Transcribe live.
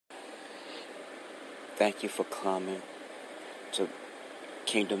Thank you for coming to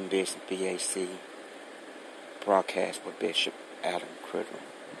Kingdom Business BAC broadcast with Bishop Adam Criddle.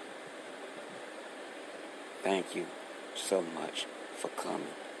 Thank you so much for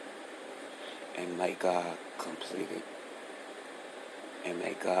coming. And may God complete it. And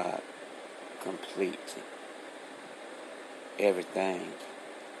may God complete everything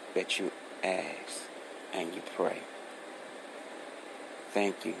that you ask and you pray.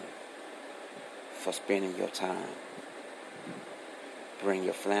 Thank you for spending your time. Bring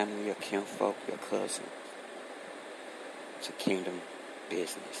your family, your kinfolk, your cousins to Kingdom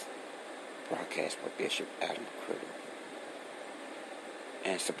Business broadcast with Bishop Adam Criddle.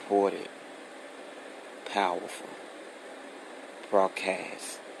 And support it. Powerful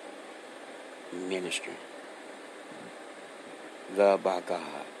broadcast ministry. Love by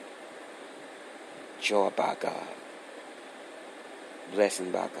God. Joy by God.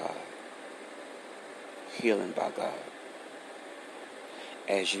 Blessing by God. Healing by God.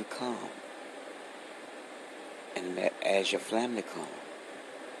 As you come, and as your family come,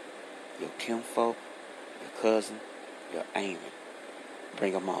 your kinfolk, your cousin, your aunt,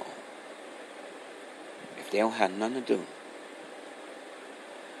 bring them all. If they don't have nothing to do,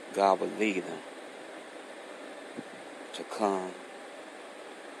 God will lead them to come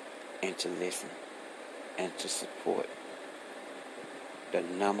and to listen and to support the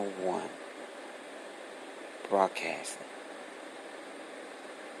number one broadcasting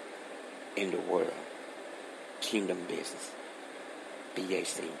in the world, Kingdom Business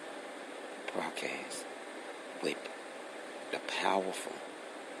BAC broadcast with the powerful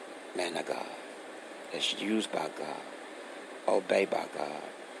man of God that's used by God, obeyed by God,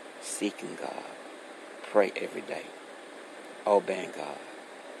 seeking God, pray every day, obeying God.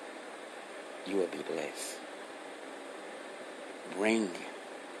 You will be blessed. Bring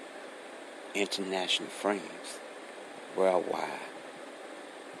international friends worldwide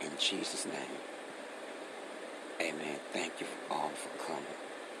in Jesus' name. Amen. Thank you all for coming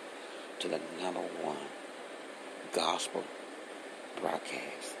to the number one gospel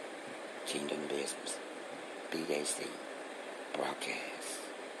broadcast, Kingdom Business BAC broadcast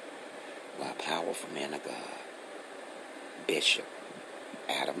by a powerful man of God, Bishop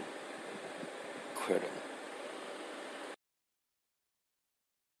Adam Criddle.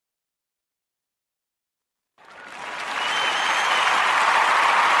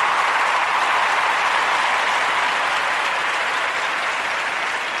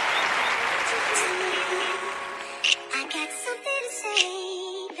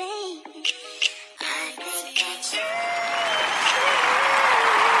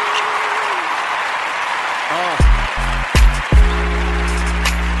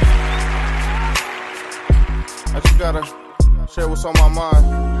 Gotta share what's on my mind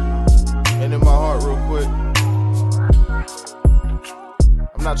and in my heart real quick.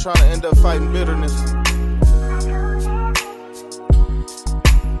 I'm not trying to end up fighting bitterness.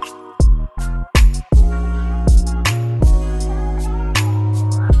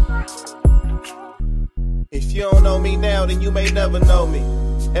 If you don't know me now, then you may never know me.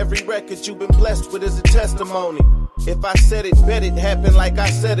 Every record you've been blessed with is a testimony. If I said it, bet it happened like I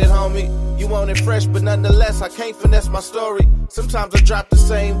said it, homie. You want it fresh, but nonetheless, I can't finesse my story. Sometimes I drop the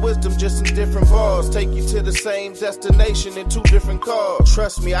same wisdom, just in different bars. Take you to the same destination in two different cars.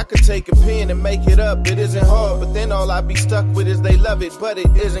 Trust me, I could take a pen and make it up. It isn't hard, but then all I be stuck with is they love it, but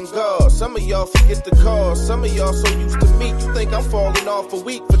it isn't God. Some of y'all forget the cause. Some of y'all so used to meat, you think I'm falling off a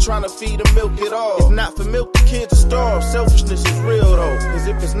week for trying to feed and milk it all. If not for milk, the kids are starved. Selfishness is real though, cause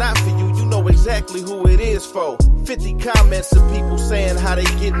if it's not for you, you know exactly who it is for. 50 comments of people saying how they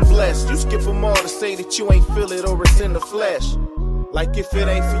getting blessed. You skip them all to say that you ain't feel it or it's in the flesh. Like if it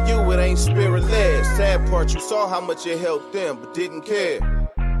ain't for you, it ain't spirit-led. Sad part, you saw how much it helped them, but didn't care.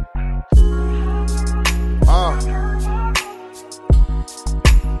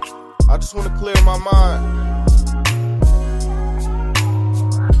 I just want to clear my mind.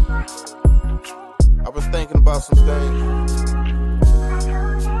 I've been thinking about some things.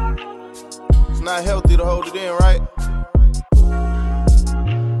 It's not healthy to hold it in, right?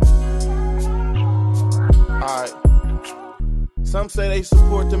 Alright. Some say they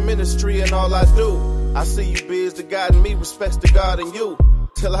support the ministry and all I do. I see you biz to God and me respects to God and you.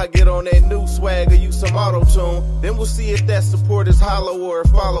 Till I get on that new swag or use some auto-tune. Then we'll see if that support is hollow or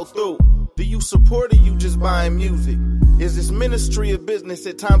follow through. Do you support or you just buying music? Is this ministry or business?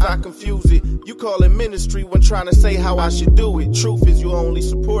 At times I confuse it. You call it ministry when trying to say how I should do it. Truth is you only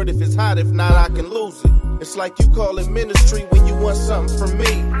support if it's hot, if not I can lose it. It's like you call it ministry when you want something from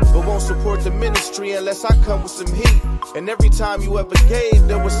me, but won't support the ministry unless I come with some heat. And every time you ever gave,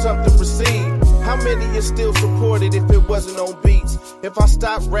 there was something received. How many is still supported if it wasn't on beats? If I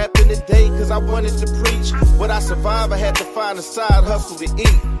stopped rapping today cause I wanted to preach, would I survive? I had to find a side hustle to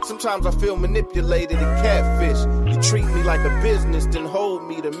eat. Sometimes I feel manipulated and catfish. You treat me like a business, then hold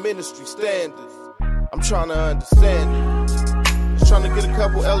me to ministry standards. I'm trying to understand it. Just trying to get a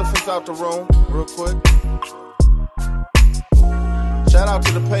couple elephants out the room real quick. Shout out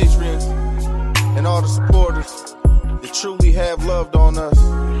to the patrons and all the supporters that truly have loved on us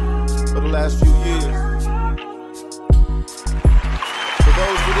for the last few years. For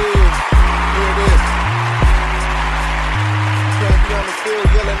those it is, here it is. You can't be on the field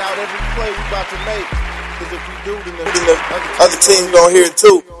yelling out every play we about to make, because if we do, then the other teams gonna hear it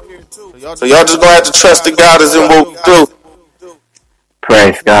too. So y'all just gonna have to trust the God is in what we do.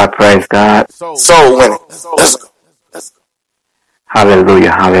 Praise God, praise God. Soul winning. Let's go.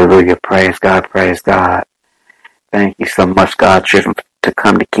 Hallelujah, hallelujah. Praise God, praise God. Thank you so much, God, children, to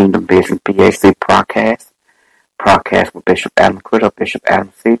come to Kingdom Business PAC Podcast with Bishop Adam Criddle, Bishop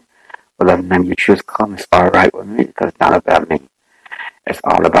Adam C. Whatever name you choose to call me, it's all right with me, because it's not about me. It's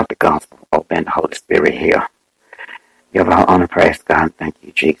all about the gospel, obeying the Holy Spirit here. Give our honor, praise God. Thank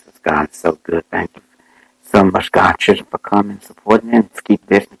you, Jesus. God is so good. Thank you so much, God, children, for coming, supporting, and keep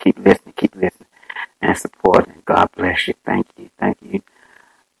listening, and supporting. God bless you. Thank you.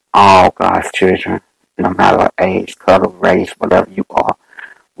 All God's children, no matter what age, color, race, whatever you are,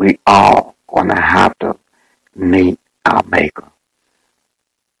 we all gonna have to meet our Maker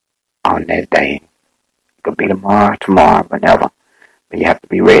on that day. It could be tomorrow, whenever, but you have to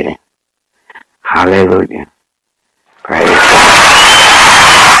be ready. Hallelujah. Praise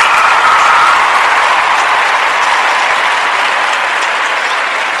God.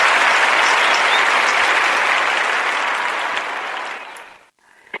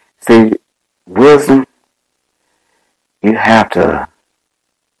 See, wisdom, you have to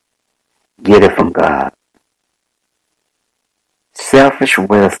get it from God. Selfish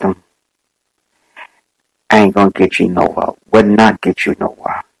wisdom ain't gonna get you nowhere, will not get you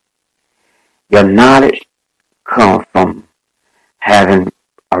nowhere. Your knowledge comes from having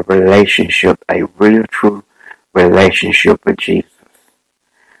a relationship, a real, true relationship with Jesus.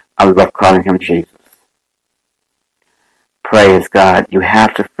 I love calling him Jesus. Praise God. You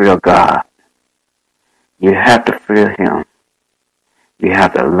have to fear God. You have to fear him. You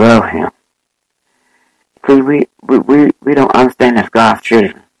have to love him. See, we don't understand as God's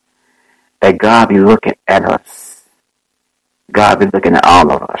children that God be looking at us. God be looking at all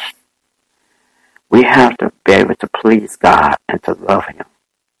of us. We have to be able to please God and to love him.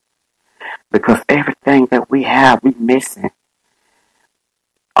 Because everything that we have, we missing.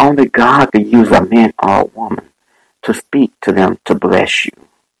 Only God can use a man or a woman to speak to them, to bless you.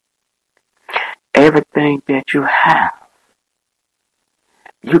 Everything that you have,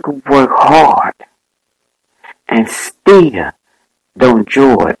 you can work hard and still don't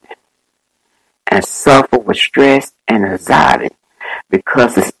enjoy it and suffer with stress and anxiety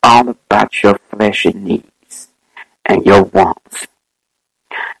because it's all about your fleshy needs and your wants.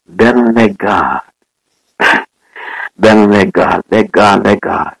 Better let God. Let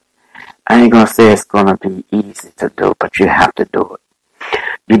God. I ain't gonna say it's gonna be easy to do, but you have to do it.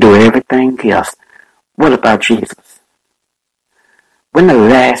 You do everything else. What about Jesus? When the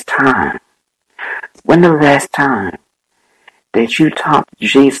last time that you talked to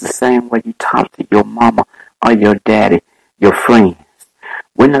Jesus the same way you talked to your mama or your daddy, your friends?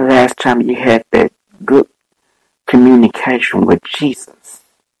 When the last time you had that good communication with Jesus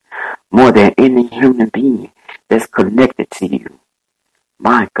more than any human being that's connected to you?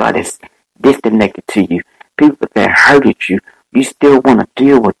 My God, it's disconnected to you. People that hurted you, you still want to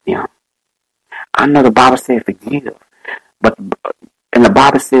deal with them. I know the Bible says forgive, and the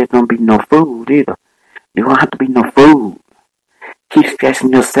Bible says don't be no fool either. You don't have to be no fool. Keep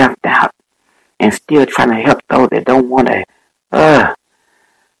stressing yourself out and still trying to help those that don't want to.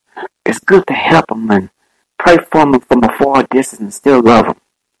 It's good to help them and pray for them from a far distance and still love them.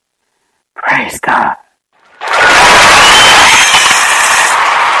 Praise God.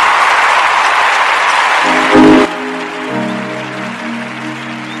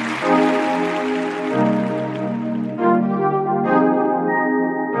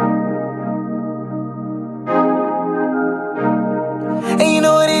 And you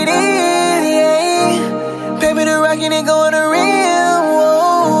know what it is, yeah. Paper the rockin' and going to rim,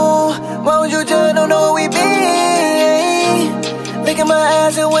 whoa. Why would you tell, don't know what we been, yeah.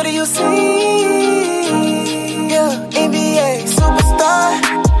 imagine, what do you see? Yeah, NBA superstar,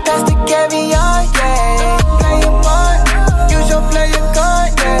 that's the caviar, yeah. Play your part, use your player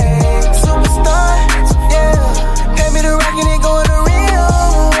card, yeah. Superstar, yeah. Pay me the rock and it go in the Rio,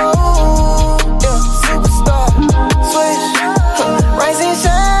 yeah. Superstar, switch, rise and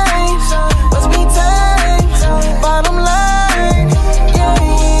shine, must be time, bottom line, yeah,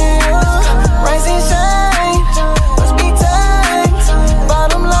 yeah. Rise and shine, must be time,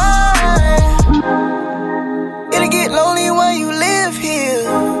 bottom line. It'll get lonely while you live here.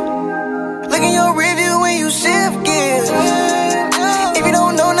 Look in your review when you shift gears. If you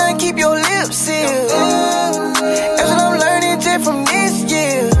don't know nothing, keep your lips sealed. That's what I'm learning just from this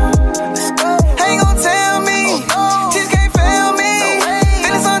year. Ain't gon' tell me, just can't fail me.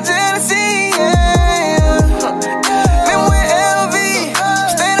 Feeling some jealousy, yeah. Been with LV,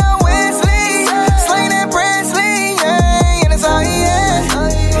 stayed on Wesley, slain that Presley, yeah. And that's all he had.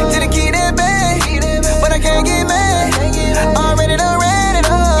 Didn't keep that bag, but I can't get mad. Already done ran it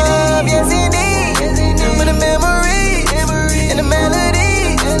up, yes indeed. For the memories and the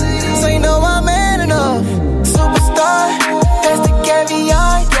melody, so you know I'm man enough. Superstar, that's the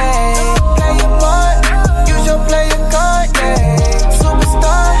caviar, yeah. Play your part, use your player card, yeah.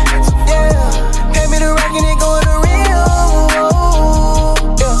 Superstar, yeah. Pay me the rock and it go in the Rio,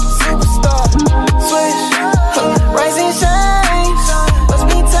 yeah. Superstar, switch, rise and shine, must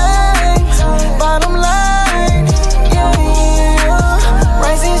be time, bottom line, yeah, yeah.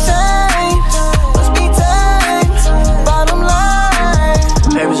 Rise and shine, must be time, bottom line.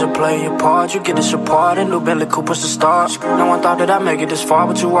 Baby, just play your part, you get this apart. A new Bentley Cooper's the start. No one thought that I'd make it this far,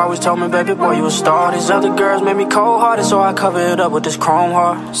 but you always told me, baby boy, you a star. These other girls made me cold-hearted, so I cover it up with this chrome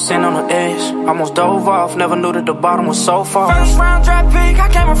heart. Sitting on the edge, almost dove off. Never knew that the bottom was so far. First round draft pick, I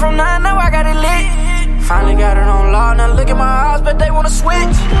came up from 9, now I got it lit. Finally got it on law, now look at my eyes, but they wanna switch.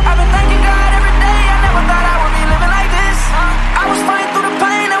 I've been thanking God every day, I never thought I would be living like this. I was fighting through the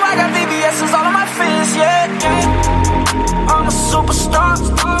pain, now I got VVS's all on my fist, yeah. I'm a superstar.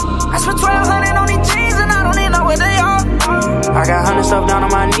 I spent 1,200 on these jeans and I don't even know where they are. I got 100 stuff down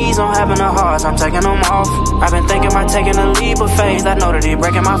on my knees, I'm having a heart, I'm taking them off. I've been thinking about taking a leap of faith, I know that he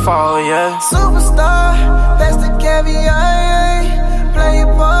breaking my fall, yeah. Superstar, that's the caviar, yeah. Play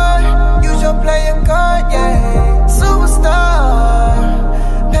your part, use your player card, yeah. Superstar,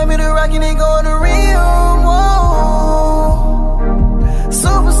 pay me the rock and it go in the Rio, whoa.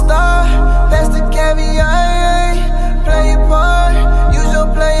 Superstar, that's the caviar, yeah. Play your part, use your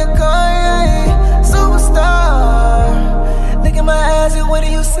player card, yeah. Superstar, look in my eyes and what do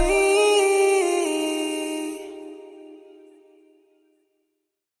you see?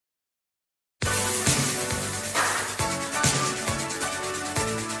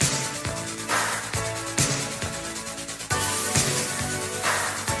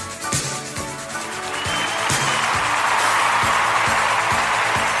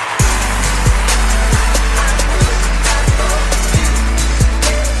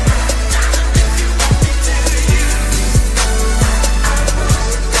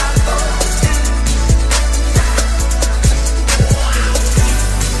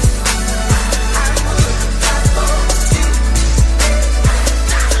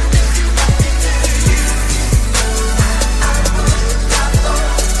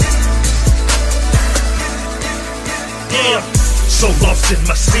 So lost in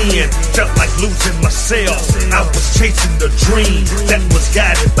my sin, felt like losing myself. I was chasing the dream that was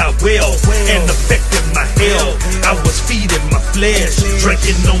guided by wealth and affecting my health. I was feeding my flesh,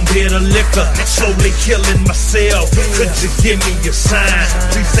 drinking on bitter liquor, slowly killing myself. Could you give me a sign?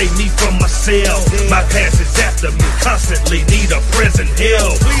 Please save me from myself. My past is after me, constantly need a present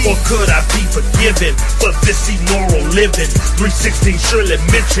help. Or could I be forgiven for this immoral living? 316 surely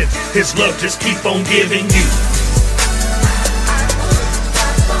mentioned, his love just keep on giving you.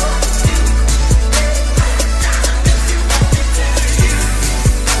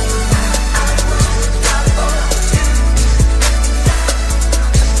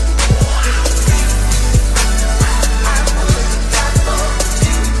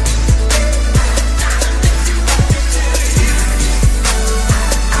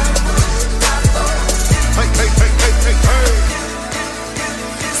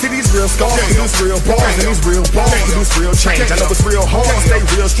 Produce real bars and these real bars produce real change. I know it's real hard, stay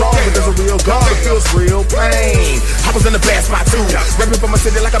real strong, but there's a real God that feels real pain. I was in the bad spot too, rapping for my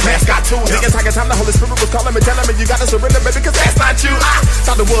city like a mascot too. The entire time the Holy Spirit was calling me, telling me you gotta surrender, baby, cause that's not you. I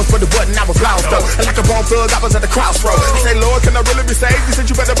thought it was, but it wasn't. I was lost though, and like a born thug, I was at the crossroad. I say, Lord, can I really be saved? He said,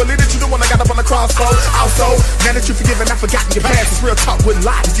 you better believe that you the one that got up on the crossroad. Also, now that you're forgiven, I've forgotten your past. This real talk wouldn't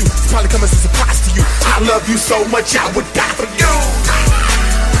lie to you. It's probably coming as a surprise to you. I love you so much, I would die for you.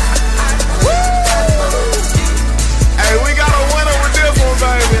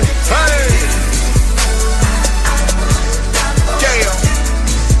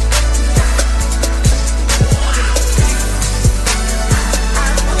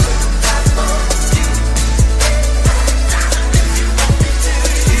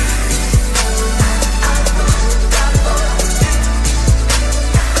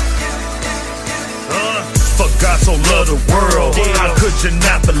 virgin,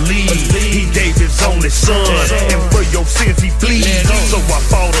 I believe. He gave his only son, and for your sins he bleeds. So I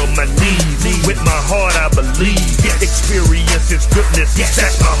fall on my knees. With my heart I believe. Experience his goodness,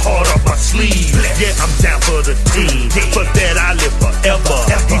 that's my heart off my sleeve. Yeah, I'm down for the team. For that I live forever.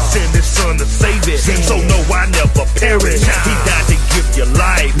 He sent his son to save it, so no, I never perish. He died to give you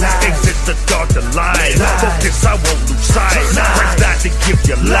life. Exit the dark to light. Focus, I won't lose sight. Christ died to give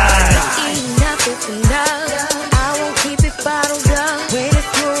you life. Enough is enough. I won't keep it bottled up. When it's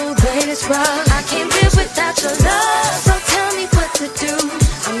smooth, when it's rough, I can't live without your love. So tell me what to do.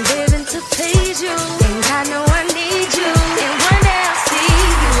 I'm living to please you, and I know I need you. And one day I'll see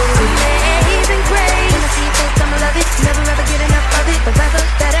you. Amazing grace. When I see your face, I'ma love it. Never ever get enough of it. Forever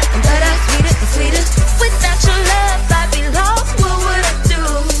better and better, sweeter and sweeter. Without your love, I'd be lost. What would I do?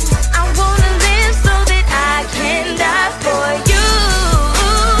 I wanna live so that I can die for you.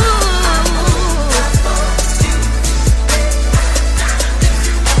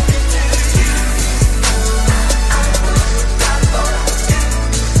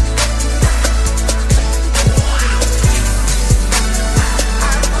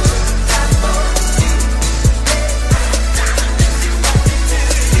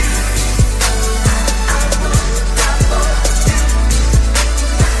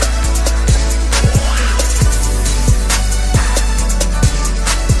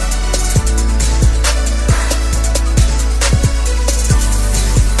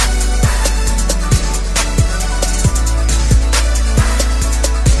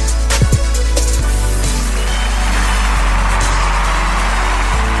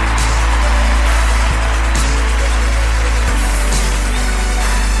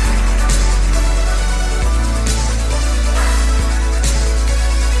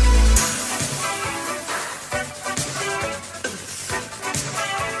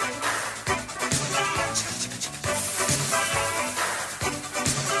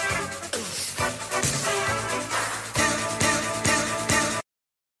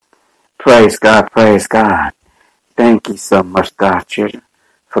 Praise God, praise God. Thank you so much, God, children,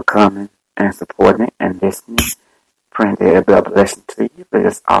 for coming and supporting it and listening. Praying that it'll be a blessing to you, but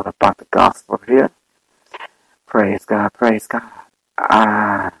it's all about the gospel here. Praise God, praise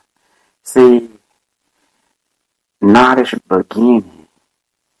God. See, knowledge beginning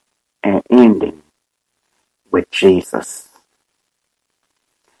and ending with Jesus.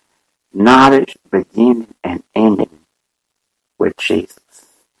 Knowledge beginning and ending with Jesus.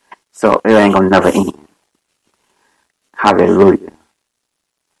 So it ain't gonna never end. Hallelujah.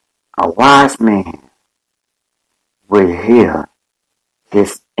 A wise man will hear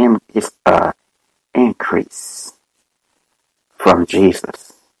his increase from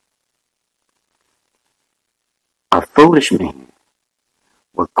Jesus. A foolish man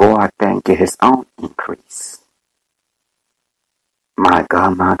will go out there and get his own increase. My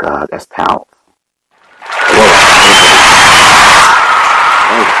God, that's powerful.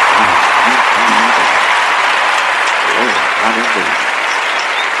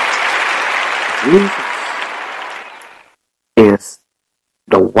 Jesus is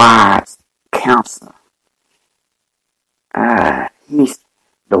the wise counselor. He's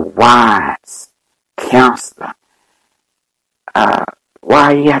the wise counselor.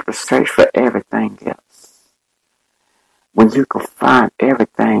 Why you have to search for everything else? When you can find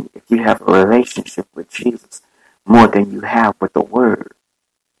everything if you have a relationship with Jesus more than you have with the Word.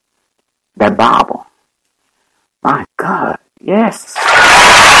 That Bible. My God, yes.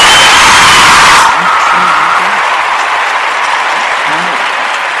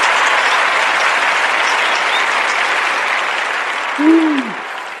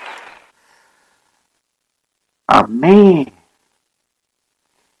 A man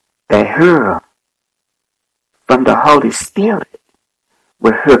that heard from the Holy Spirit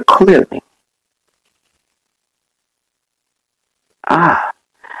will hear clearly.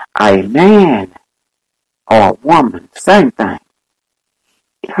 A man or a woman, same thing.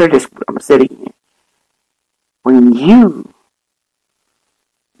 You heard this, I'm going to say it again. When you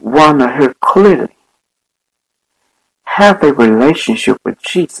want to hear clearly, have a relationship with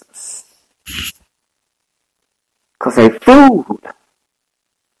Jesus. Because a fool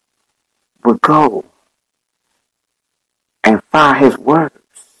will go and find his words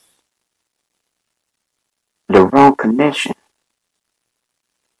the wrong connection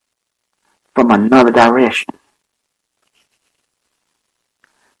from another direction.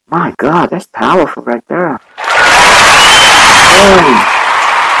 My God, that's powerful right there.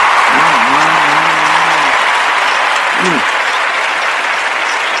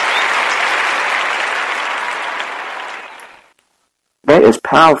 That is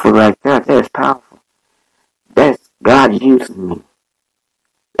powerful right there. That is powerful. That's God using me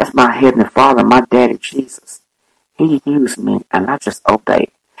That's my Heavenly Father, my Daddy Jesus. He used me, and I just obey.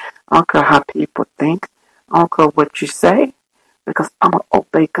 I don't care how people think. I don't care what you say, because I'm going to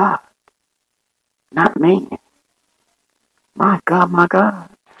obey God, not me. My God, my God.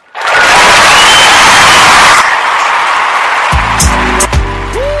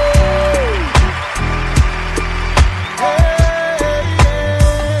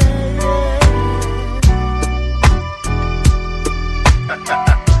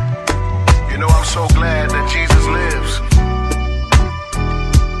 You know, I'm so glad that Jesus lives.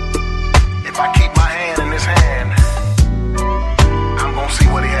 If I keep my hand in his hand, I'm gonna see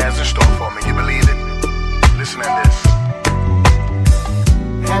what he has in store for me. You believe it? Listen at this.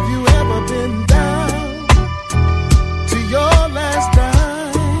 Have you ever been down to your last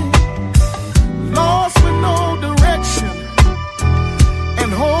dime, lost with no direction,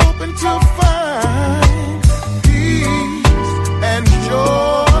 and hoping to find peace and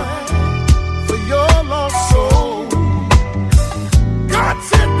joy for your lost soul? God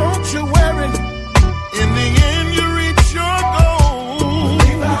said, don't you worry, in the end you reach your goal.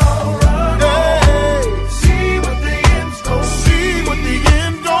 Believe I'll run on. See what the end's gonna be. See what the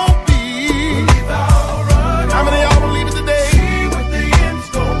end gonna be. Believe I'll run on. How many of y'all believe it today? See what the end's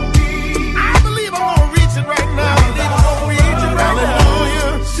gonna be. I believe I'm gonna reach it right now. I believe I'm gonna reach it right now.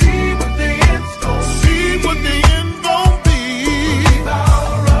 Hallelujah. See what the end's gonna be. See what the end gonna be. Believe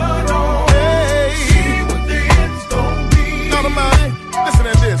I'll run on. See what the end's gonna be. God Almighty, listen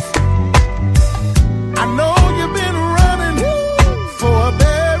at this. I know you've been running for a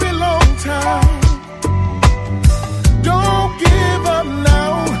very long time. Don't give up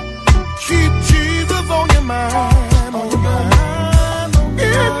now. Keep Jesus on your mind. On your mind.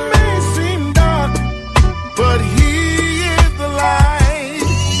 It may seem dark, but he is the light.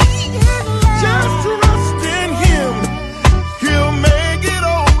 Just trust in him. He'll make it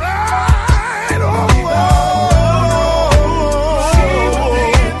all right. Oh,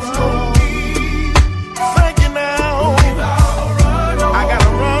 thank you now. I gotta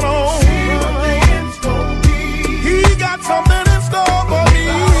run on. He got something in store for me.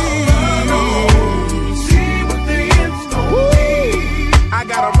 I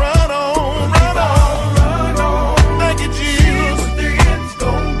gotta run on. Thank you, Jesus.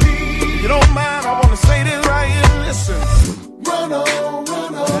 You don't mind, I wanna say this right here. Listen. Run on.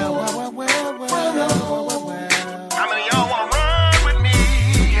 How many of y'all wanna run with me?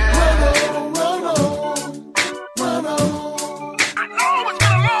 Yeah. Run on. I know it's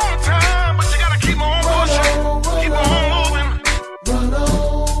been a long time, but you gotta keep on pushing, keep on moving.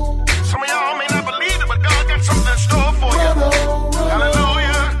 Some of y'all may not believe it, but God got something in store for you.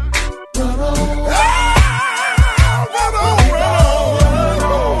 Hallelujah. Run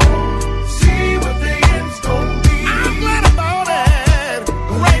on. See what the end's gonna be. I'm glad about it.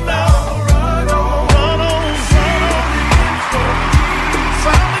 Right now. Run on.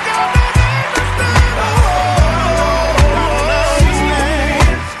 Finally got that understand.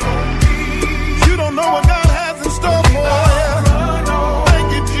 You don't know what God has in store for you. Thank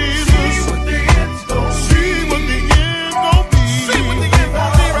you, Jesus. See what the end's gonna be. See what the end's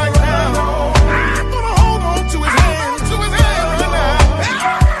gonna be right now. I'm gonna hold on to his hand. Right now.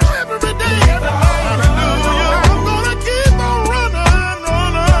 Every day, every night. Hallelujah. I'm gonna keep on running.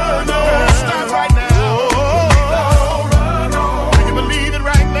 Don't stop right now. Can you believe it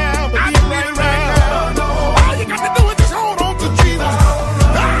right now? Believe it right now. All you got to do is just hold on to Jesus.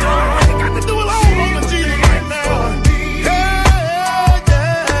 All you got to do is hold on to Jesus right now.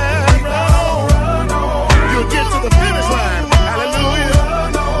 Run on. You'll get to the finish line. Hallelujah.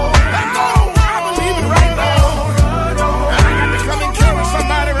 I believe it right now. I got to come encourage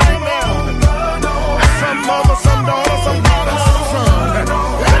somebody right now. Some mother, some daughter, some son.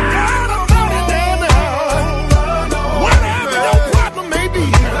 Whatever your problem may be.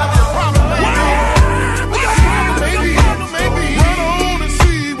 Run on and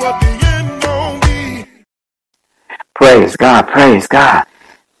see what the end gon' be. Praise God, praise God.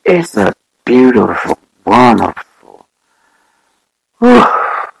 It's a beautiful, wonderful. Whew,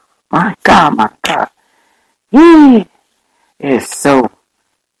 my God, my God. He is so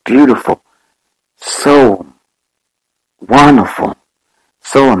beautiful, so wonderful,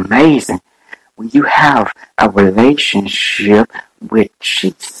 so amazing. When you have a relationship with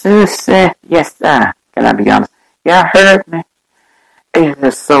Jesus, yes, sir. Can I be honest? Y'all heard me? It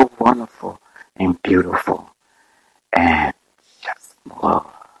is so wonderful and beautiful and just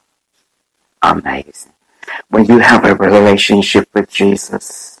amazing. When you have a relationship with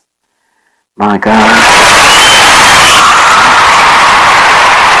Jesus, my God.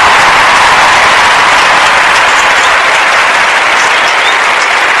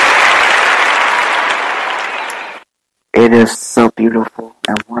 It is so beautiful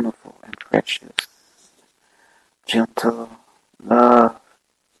and wonderful and precious. Gentle, love,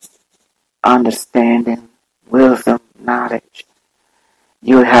 understanding, wisdom, knowledge.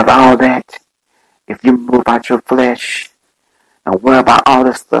 You'll have all that if you move out your flesh and worry about all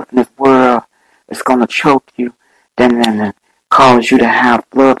this stuff in this world. It's going to choke you, then cause you to have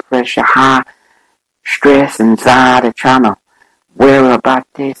blood pressure, high stress, anxiety, trying to worry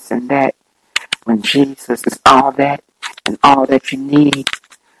about this and that. When Jesus is all that and all that you need,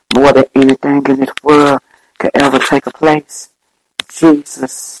 more than anything in this world could ever take a place.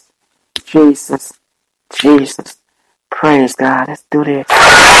 Jesus, Jesus, Jesus. Praise God. Let's do this.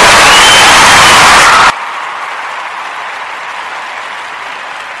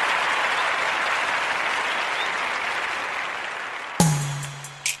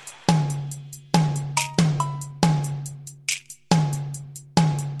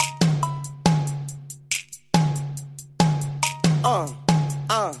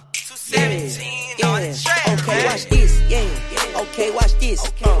 Okay, watch this.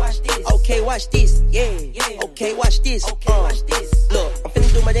 Okay, watch this. Yeah. Okay, watch this. Look, I'm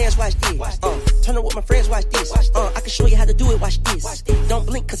finna do my dance. Watch this. Turn up with my friends. Watch this. I can show you how to do it. Watch this. Don't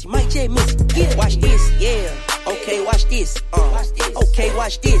blink, cause you might just miss. Yeah. Watch this. Yeah. Okay, watch this. Okay,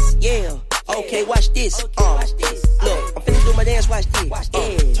 watch this. Yeah. Okay, watch this. Look, I'm finna do my dance. Watch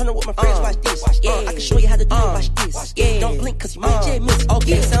this. Turn up with my friends. Watch this. I can show you how to do it. Watch this. Yeah. Don't blink, cause you might just miss.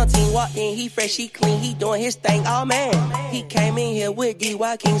 Okay, 17 walked in. He fresh, he clean, he doing his thing. Oh man, he came in here with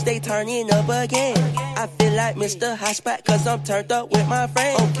D.Y. Kings. They turning up again. I feel like Mr. Hot Spot, cause I'm turned up with my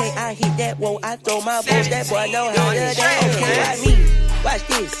friends. Okay, I hit that, whoa, I throw my balls. That boy know how to dance. Okay, watch me. Watch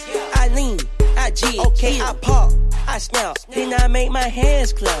this. I lean. I G, okay, I pop, I snap, then I make my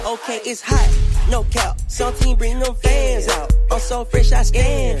hands clap. Okay, it's hot, no cap. Some team bring them fans out. I'm so fresh, I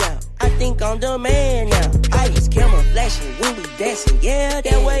stand out. I think I'm the man now. I use camera flashing when we dancing, yeah,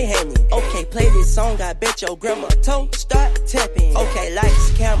 that way handing. Okay, play this song, I bet your grandma toe start tapping. Okay,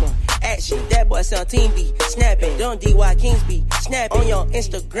 lights, camera, action. That boy 17 be snapping. Them D.Y. Kings be snapping on your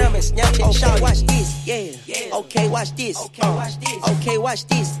Instagram and Snapchat. Okay, watch this, yeah. Okay, watch this. Okay, watch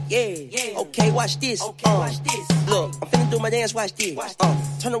this, yeah. Okay, watch this. Look, I'm finna do my dance. Watch this.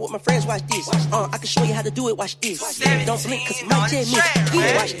 Turn up with my friends. Watch this. I can show you how to do it. Watch this. Don't blink, cause you might just miss.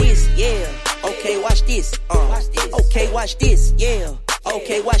 Yeah, watch this, yeah. Okay, watch this. Okay, watch this, yeah.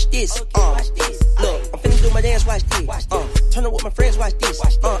 Okay, watch this. Look, I'm finna do my dance. Watch this. Turn up with my friends. Watch this.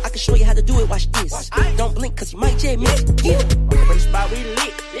 I can show you how to do it. Watch this. Don't blink, cause you might just miss. Yeah. Up in the spot, we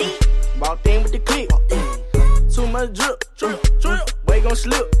lit. Walked in with the click. Too much drip. Way gon'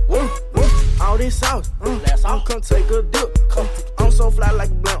 slip. All this sauce. I'm come take a dip. I'm so fly like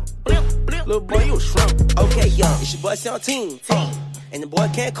a blimp. Little boy, you a shrimp. Okay, yo, it's your boy 17. And the boy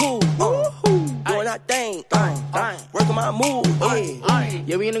can't cool. Doing our thing. Working my move.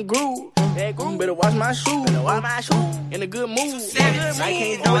 Yeah, we in the groove. Better watch my shoes. In a good mood. I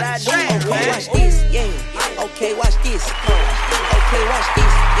can't do what I do. Okay, watch this. Yeah. Okay, watch this. Okay, watch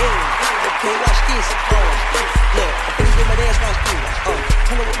this. Yeah. Okay, watch this. Look, I'm finna do my dance. Watch this.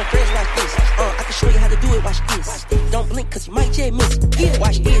 Turn up with my friends. Watch this. I can show you how to do it. Watch this. Don't blink, cause you might just miss. Yeah.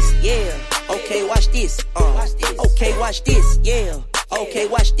 Watch this. Yeah. Okay, watch this. Okay, watch this. Yeah. Okay,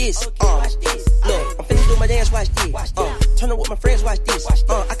 watch this. Look, I'm finna do my dance. Watch this. Turn up with my friends. Watch this.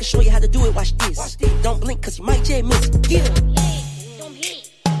 I can show you how to do it. Watch this. Don't blink, cause you might just miss. Yeah.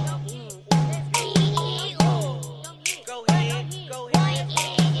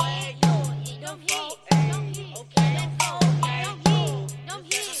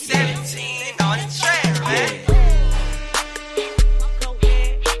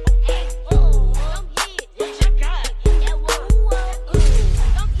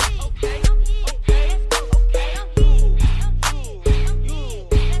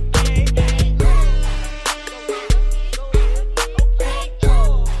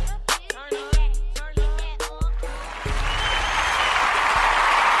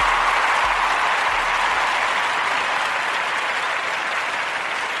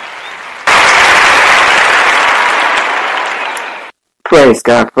 Praise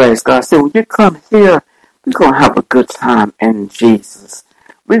God, praise God. So when you come here, we're going to have a good time in Jesus.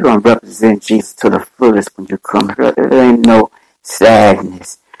 We're going to represent Jesus to the fullest when you come here. There ain't no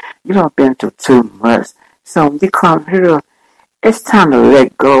sadness. You don't been through too much. So when you come here, it's time to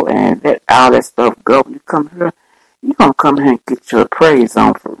let go and let all that stuff go. When you come here, you're going to come here and get your praise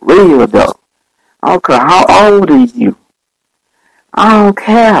on for real, though. I don't care how old are you. I don't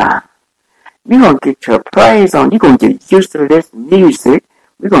care. You're going to get your praise on. You're going to get used to this music.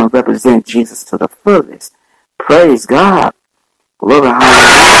 We're going to represent Jesus to the fullest. Praise God. Glory,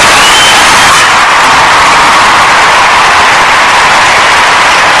 hallelujah.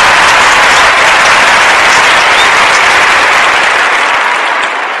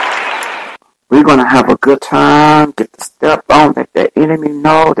 We're going to have a good time, get the step on, let the enemy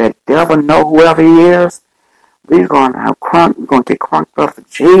know, that devil know whoever he is. We're going to have crunk, we're going to get crunked up for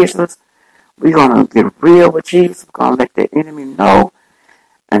Jesus. We're going to get real with Jesus. We're going to let the enemy know.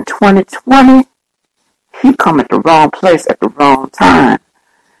 In 2020, he come at the wrong place at the wrong time.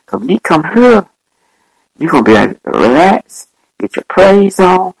 Because when he come here, you're going to be able to relax, get your praise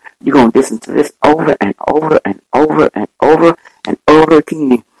on. You're going to listen to this over and over and over and over and over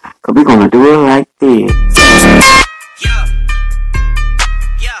again. Because we're going to do it like this. Yeah.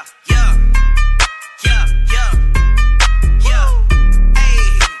 Yeah, yeah. Yeah, yeah. Yeah.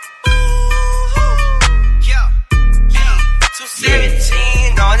 Hey. Yeah. Yeah.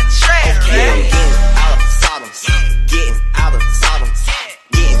 217 on the track, man. Getting out of Sodom. Getting out of Sodom.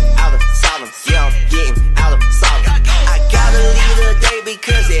 Getting out of Sodom. Yeah, I'm getting out of Sodom. I gotta leave today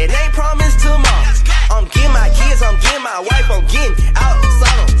because it ain't promised tomorrow. I'm getting my kids, I'm getting my wife, I'm getting out of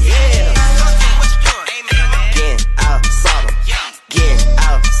Sodom. Yeah. Getting out of Sodom. Getting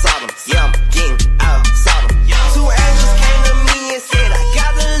out of Sodom. Yeah, I'm getting out of Sodom. 2 angels came to me and said I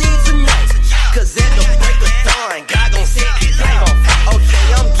gotta leave tonight. Cause at the break of dawn, God gon' set it down. Okay,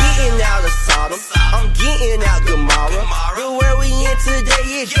 I'm getting out of Sodom. I'm getting out Gomorrah. The world we in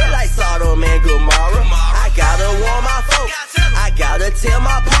today is just like Sodom and Gomorrah. I gotta warn my folks. I gotta tell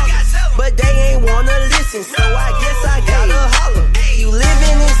my pops. But they ain't wanna listen, so I guess I gotta holler. You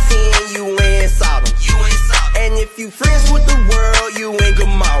living in sin, you in Sodom. And if you friends with the world, you in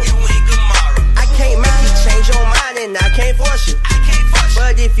Gomorrah. I can't make you change your mind and I can't force you.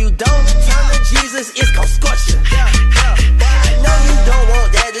 But if you don't turn to Jesus, it's gon' scorch you. But I know you don't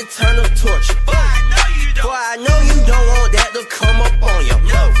want that eternal torture. Boy, I know you don't want that to come up on you.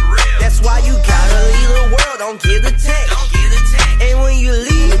 That's why you gotta leave the world, don't get attached. And when you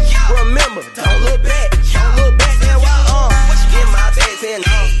leave, remember, don't look back. Don't look back. Get my bags and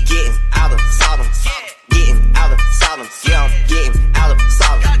I'm getting out of Sodom. Getting out of Sodom. Yeah, I'm getting out of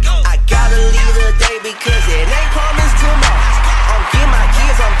Sodom. I gotta leave today because it ain't promised tomorrow. I'm getting my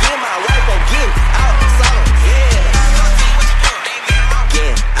kids, I'm getting my wife, I'm getting out of Sodom. Yeah.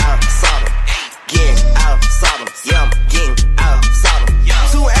 Getting out of Sodom. Getting out of Sodom. Yeah, I'm getting out of Sodom.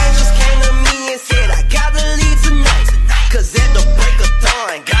 2 angels came to me and said I gotta leave tonight. Cause at the break of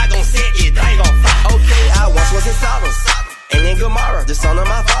dawn, God gon' set it, I ain't gon' fight. Okay, I once was in Sodom. And in Gomorrah, the son of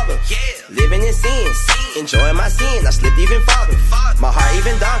my father. Living in sin, enjoying my sin. I slipped even farther. My heart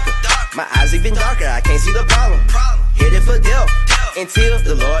even darker. My eyes even darker. I can't see the problem. Headed for death. Until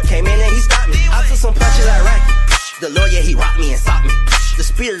the Lord came in and he stopped me. I took some punches like Rocky. The Lord, yeah, he rocked me and stopped me. The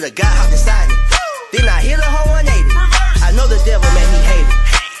spirit of God hopped inside me. Then I hit a whole 180. I know the devil made me hate it.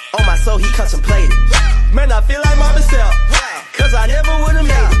 On my soul, he contemplated. Man, I feel like my myself. Cause I never would've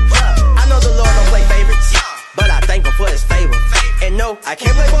made it. I know the Lord don't play favorites. But I thank him for his favor. And no, I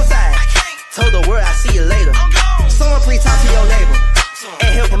can't play both sides. Told the world I'll see you later. Someone please talk to your neighbor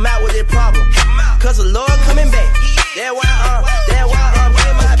and help him out with their problem. Cause the Lord coming back. That's why I'm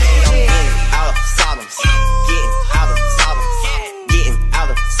getting my bag. I'm getting out of Sodom. Getting out of Sodom. Getting out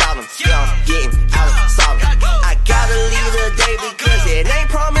of Sodom. Yeah, I'm getting out of Sodom. I gotta leave today because it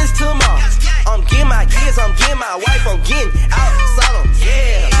ain't promised tomorrow. I'm getting my kids, I'm getting my wife, I'm getting out of Sodom.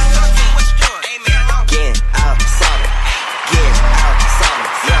 Yeah. Getting out of Sodom. Getting out of Sodom.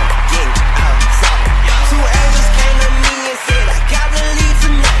 Yeah, I'm getting out of Sodom. 2 angels came to me and said I gotta leave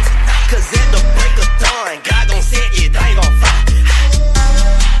tonight. Cause at the break of dawn, God gon' set it, I ain't gon' fight.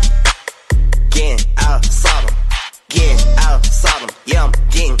 Getting out of Sodom. Getting out of Sodom. Yeah, I'm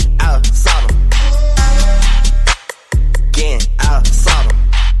getting out of Sodom. Getting out of Sodom.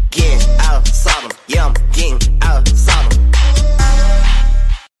 Getting out of Sodom. Yeah, I'm getting out of Sodom.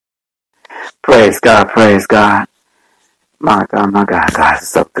 Praise God, praise God. My God, God is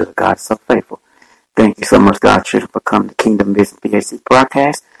so good. God is so faithful. Thank you so much, God, children, for coming to Kingdom Business PAC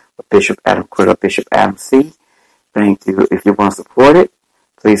broadcast with Bishop Adam Criddle, Bishop Adam C. Thank you. If you want to support it,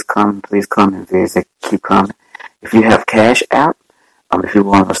 please come and visit. Keep coming. If you have cash out, if you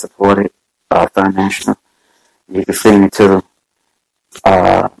want to support it financially, you can send it to,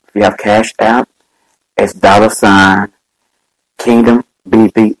 if you have cash out, it's $ Kingdom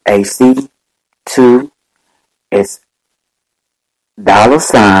BBAC 2. It's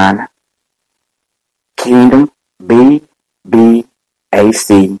 $ Kingdom BBAC,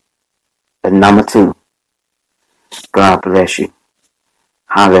 the number 2. God bless you.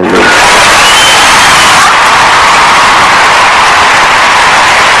 Hallelujah.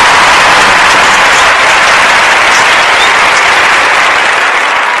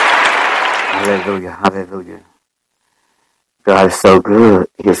 Hallelujah, hallelujah. God is so good.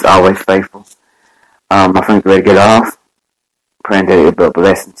 He is always faithful. My friends, ready to get off. Praying that it will be a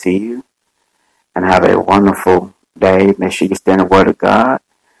blessing to you. and have a wonderful day. Make sure you stay in the Word of God.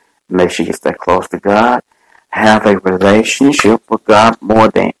 Make sure you stay close to God. Have a relationship with God more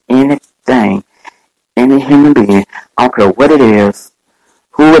than anything, any human being. I don't care what it is,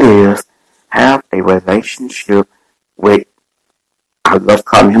 who it is. Have a relationship with, I love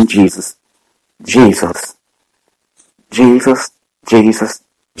calling him Jesus. Jesus. Jesus. Jesus.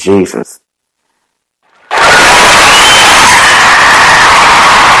 Jesus.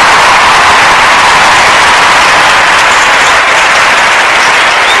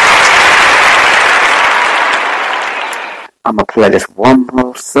 I'm going to play this one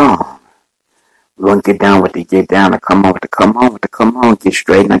more song. We're going to get down with the get down and come on with the come on with the come on. Get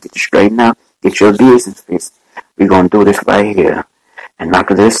straight now, get you straight now. Get your business fixed. We're going to do this right here. And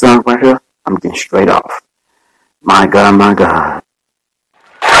after this song right here, I'm getting straight off. My God, my God.